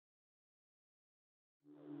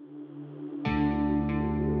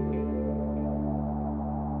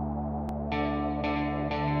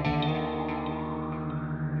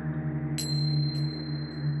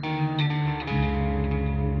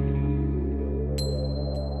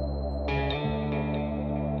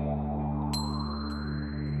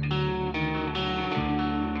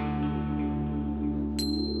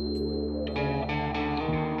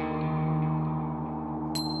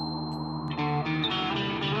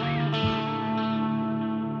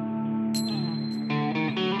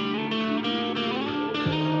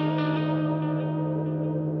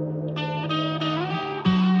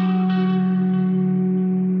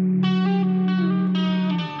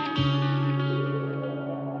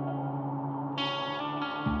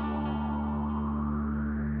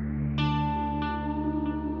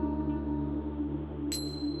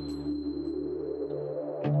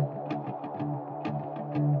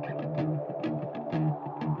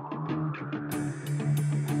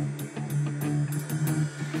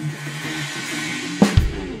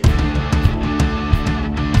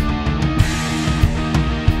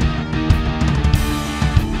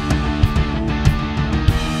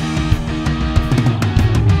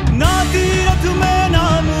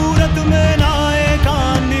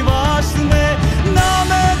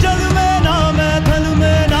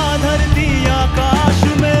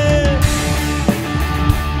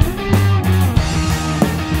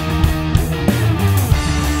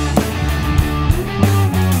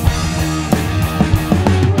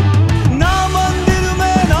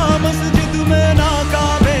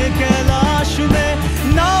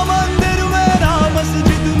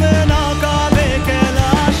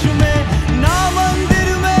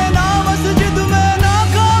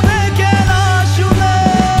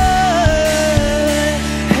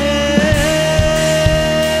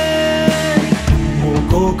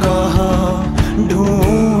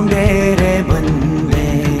ढूंढे रे बंदे,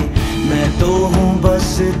 मैं तो हूँ बस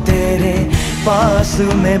तेरे पास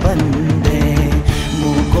में बंदे।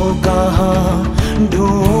 मुझको कहाँ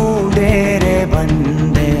ढूंढे रे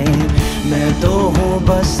बंदे, मैं तो हूँ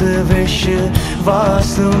बस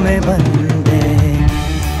विश्वास में बंदे।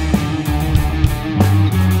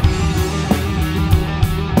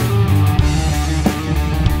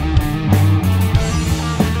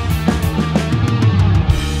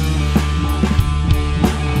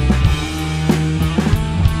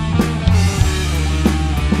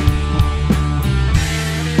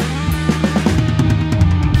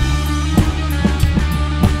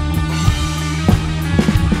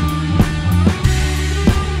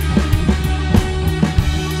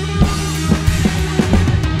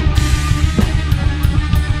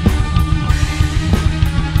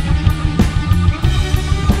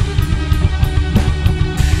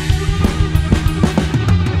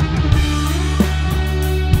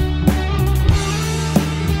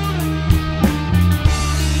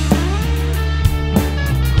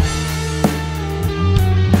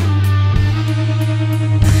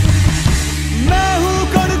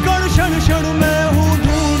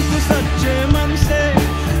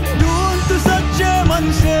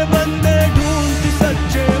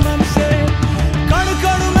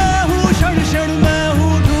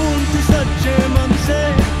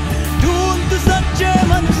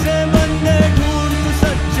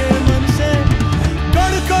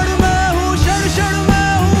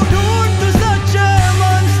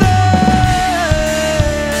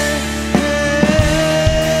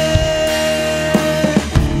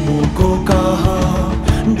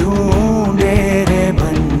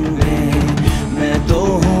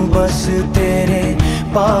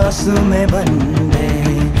 पास में बंदे,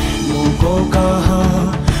 मुझको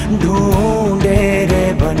कहाँ ढूंढे रे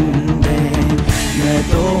बंदे, मैं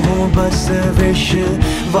तो हूँ बस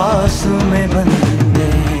विश्वास में बंदे।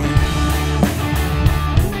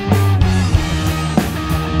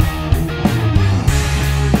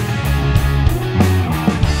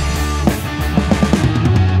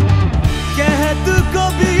 कहत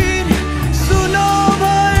कबीर सुनो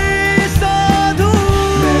भाई साधु,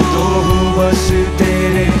 मैं तो हूँ बस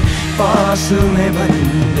तेरे पास में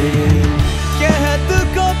बंदे। कहत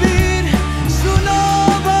कबीर सुनो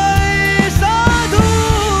भाई साधु,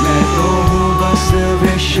 मैं तो हूँ बस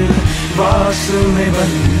विश्वास में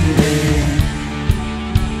बंदे।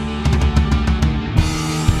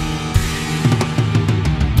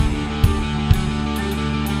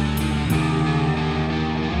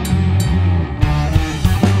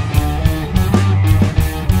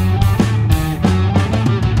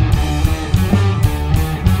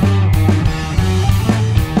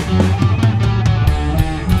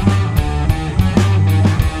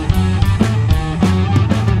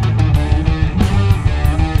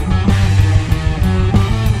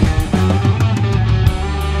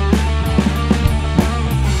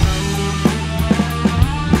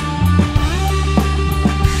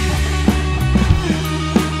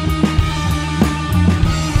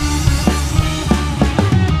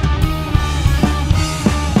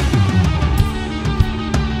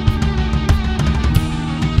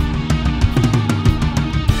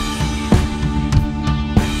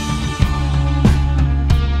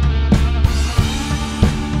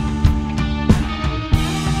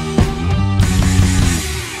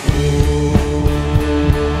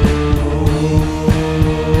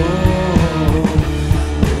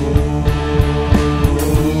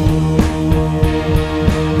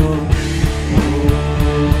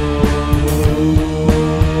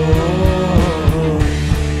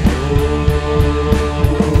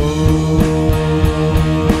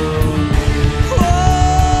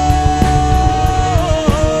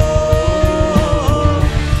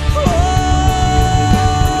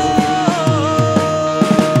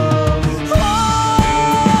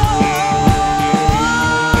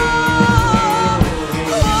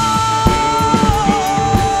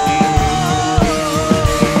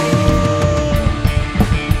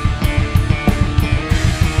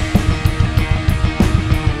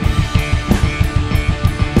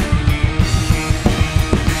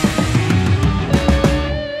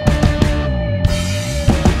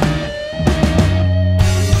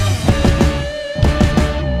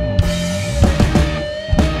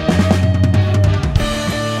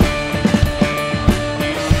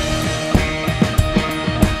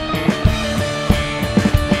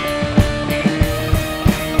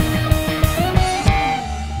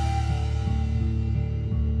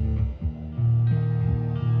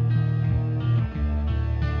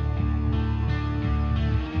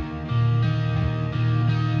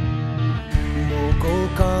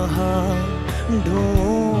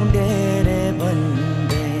 ढूंढे रे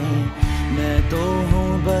बंदे, मैं तो हूँ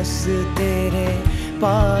बस तेरे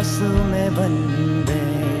पास में बंदे।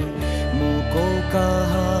 मोको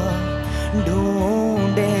कहाँ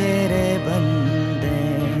ढूंढे रे बंदे,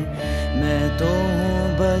 मैं तो हूँ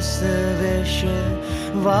बस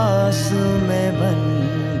विश्वास में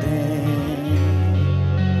बंदे।